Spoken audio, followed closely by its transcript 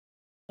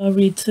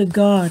Glory to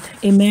God.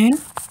 Amen.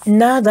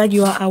 Now that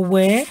you are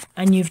aware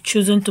and you've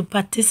chosen to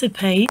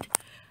participate,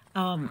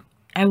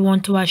 I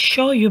want to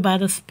assure you by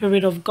the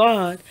Spirit of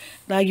God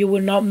that you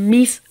will not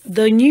miss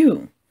the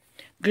new.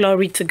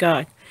 Glory to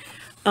God.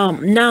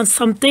 Now,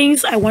 some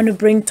things I want to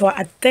bring to our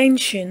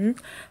attention.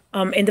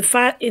 In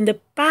the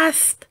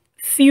past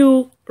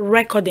few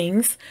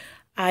recordings,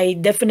 I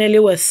definitely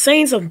was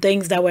saying some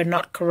things that were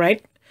not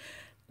correct.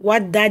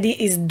 What Daddy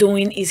is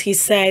doing is he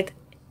said,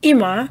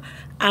 Ima,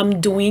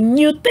 I'm doing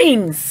new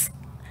things.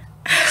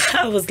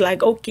 I was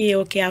like, okay,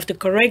 I have to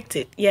correct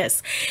it.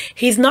 Yes,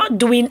 he's not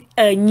doing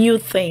a new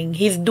thing.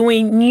 He's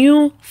doing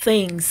new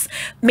things,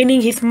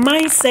 meaning his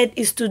mindset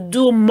is to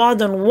do more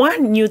than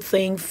one new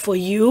thing for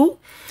you,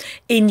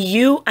 in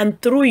you, and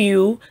through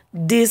you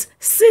this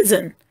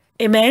season.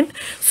 Amen.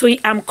 So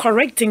I'm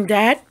correcting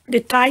that. The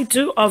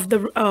title of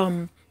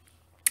the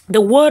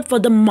word for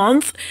the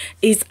month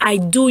is I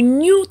do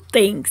new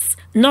things,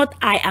 not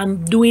I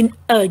am doing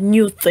a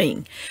new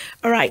thing.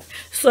 All right.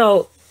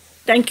 So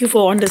thank you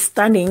for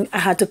understanding. I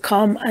had to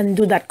come and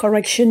do that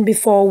correction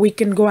before we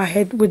can go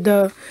ahead with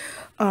the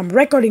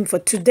recording for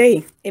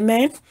today.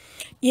 Amen.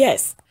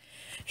 Yes.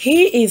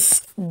 He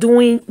is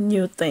doing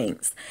new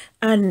things.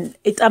 And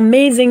it's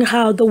amazing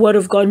how the word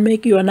of God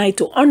make you and I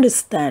to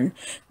understand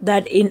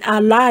that in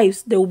our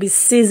lives, there will be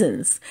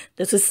seasons.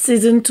 There's a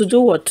season to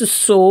do what? To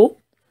sow.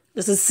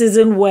 There's a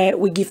season where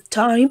we give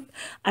time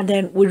and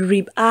then we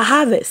reap our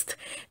harvest.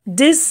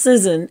 This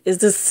season is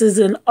the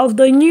season of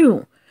the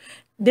new.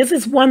 This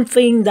is one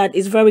thing that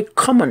is very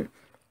common.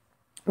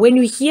 When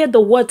you hear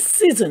the word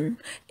season,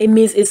 it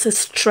means it's a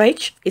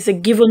stretch, it's a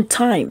given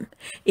time.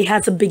 It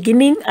has a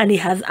beginning and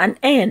it has an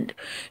end.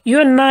 You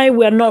and I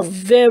were not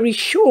very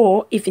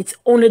sure if it's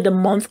only the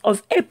month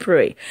of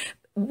April.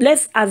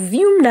 Let's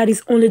assume that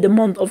it's only the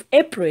month of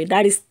April.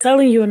 That is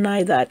telling you and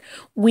I that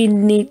we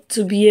need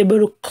to be able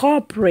to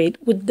cooperate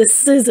with the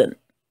season.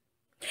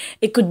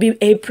 It could be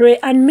April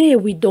and May.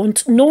 We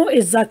don't know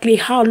exactly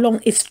how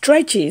long it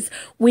stretches.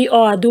 We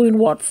are doing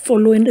what?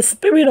 Following the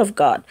Spirit of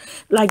God.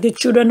 Like the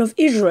children of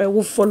Israel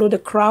will follow the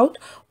cloud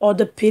or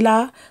the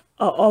pillar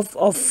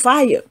of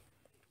fire.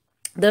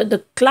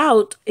 The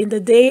cloud in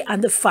the day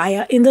and the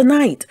fire in the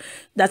night.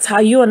 That's how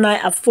you and I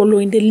are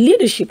following the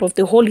leadership of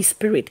the Holy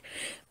Spirit.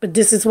 But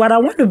this is what I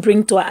want to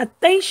bring to our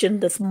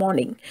attention this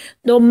morning.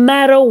 No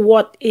matter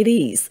what it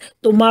is,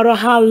 no matter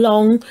how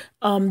long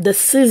the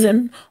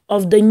season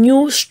of the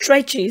new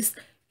stretches,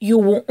 you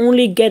will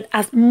only get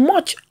as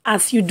much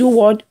as you do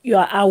what you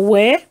are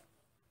aware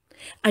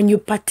and you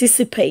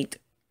participate.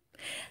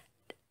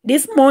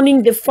 This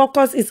morning, the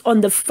focus is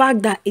on the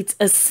fact that it's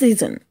a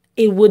season.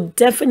 It will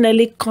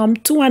definitely come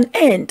to an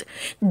end,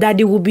 that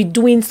it will be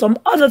doing some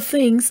other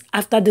things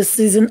after the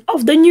season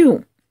of the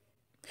new.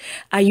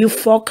 Are you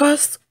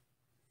focused?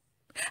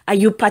 Are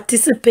you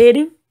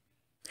participating?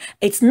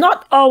 It's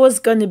not always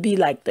going to be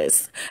like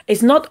this.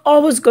 It's not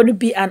always going to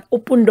be an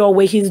open door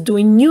where he's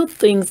doing new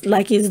things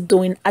like he's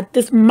doing at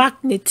this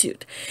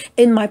magnitude.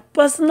 In my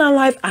personal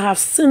life, I have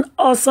seen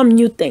awesome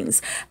new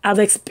things. I've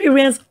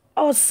experienced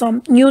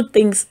awesome new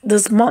things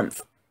this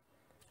month.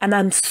 And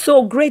I'm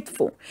so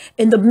grateful.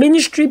 In the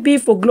ministry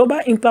for Global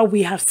Impact,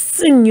 we have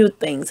seen new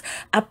things.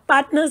 Our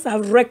partners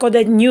have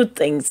recorded new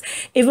things.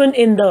 Even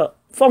in the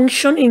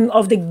functioning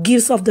of the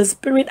gifts of the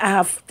Spirit, I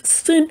have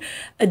seen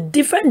a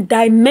different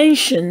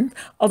dimension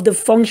of the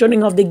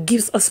functioning of the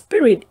gifts of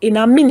Spirit in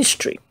our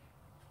ministry.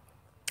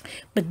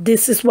 But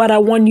this is what I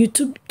want you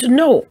to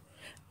know.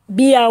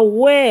 Be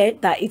aware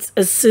that it's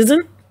a season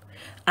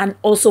and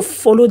also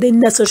follow the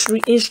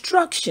necessary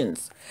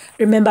instructions.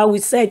 Remember, we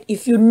said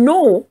if you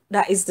know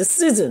that it's the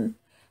season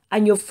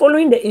and you're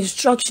following the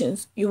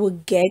instructions, you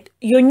will get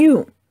your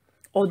new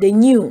or the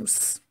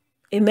news.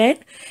 Amen.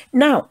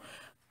 Now,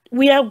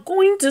 we are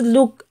going to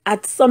look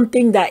at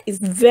something that is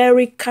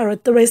very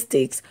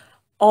characteristic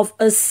of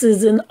a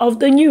season of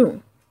the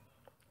new.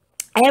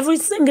 Every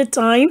single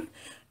time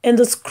in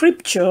the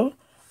scripture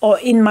or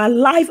in my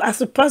life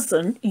as a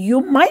person,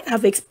 you might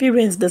have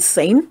experienced the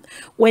same.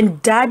 When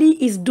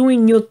Daddy is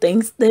doing new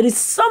things, there is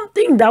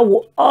something that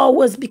will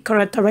always be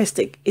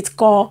characteristic. It's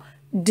called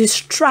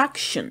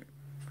distraction.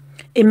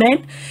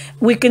 Amen.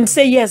 We can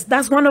say, yes,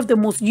 that's one of the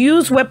most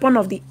used weapons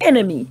of the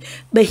enemy,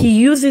 but he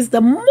uses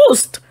the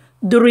most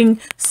during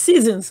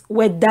seasons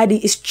where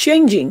Daddy is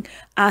changing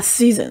our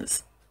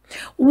seasons.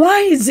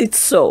 Why is it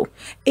so?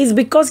 It's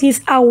because he's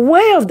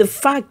aware of the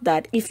fact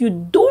that if you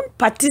don't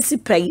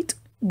participate,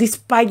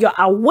 despite your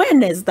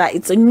awareness that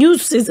it's a new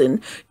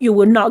season, you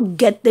will not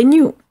get the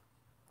new.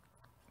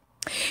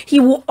 He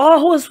will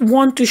always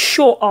want to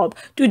show up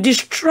to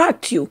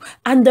distract you.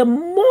 And the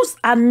most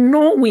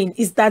annoying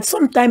is that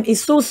sometimes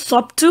it's so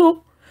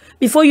subtle.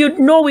 Before you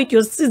know it,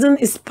 your season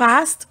is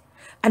past.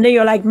 And then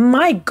you're like,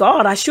 my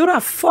God, I should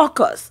have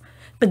focused.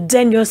 But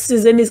then your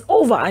season is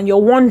over and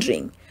you're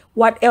wondering,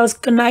 what else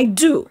can I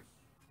do?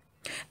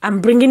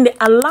 I'm bringing the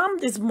alarm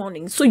this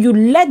morning. So you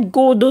let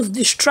go those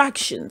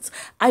distractions.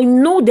 I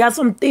know there are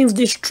some things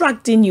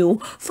distracting you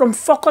from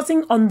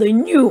focusing on the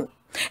new.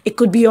 It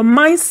could be your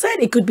mindset.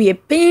 It could be a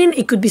pain.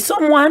 It could be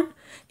someone.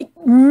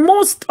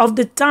 most of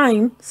the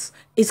times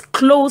is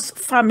close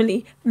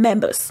family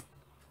members.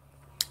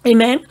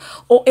 Amen.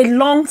 Or a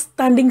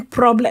long-standing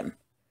problem.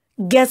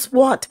 Guess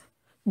what?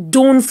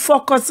 Don't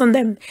focus on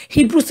them.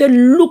 Hebrews said,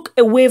 look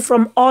away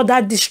from all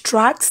that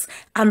distracts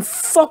and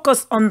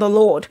focus on the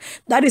Lord.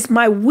 That is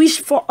my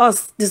wish for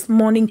us this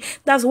morning.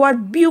 That's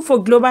what Beautiful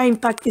Global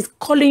Impact is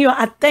calling your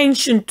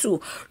attention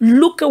to.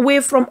 Look away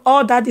from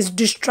all that is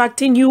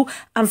distracting you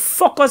and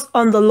focus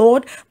on the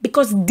Lord,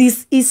 because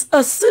this is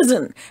a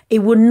season.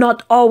 It will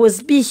not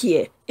always be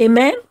here.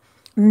 Amen.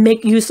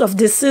 Make use of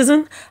this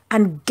season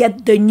and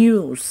get the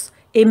news.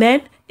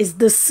 Amen. It's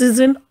the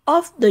season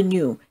of the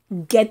new.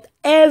 Get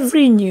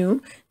every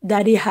new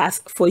that He has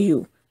for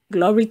you.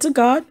 Glory to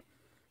God.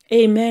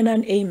 Amen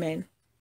and amen.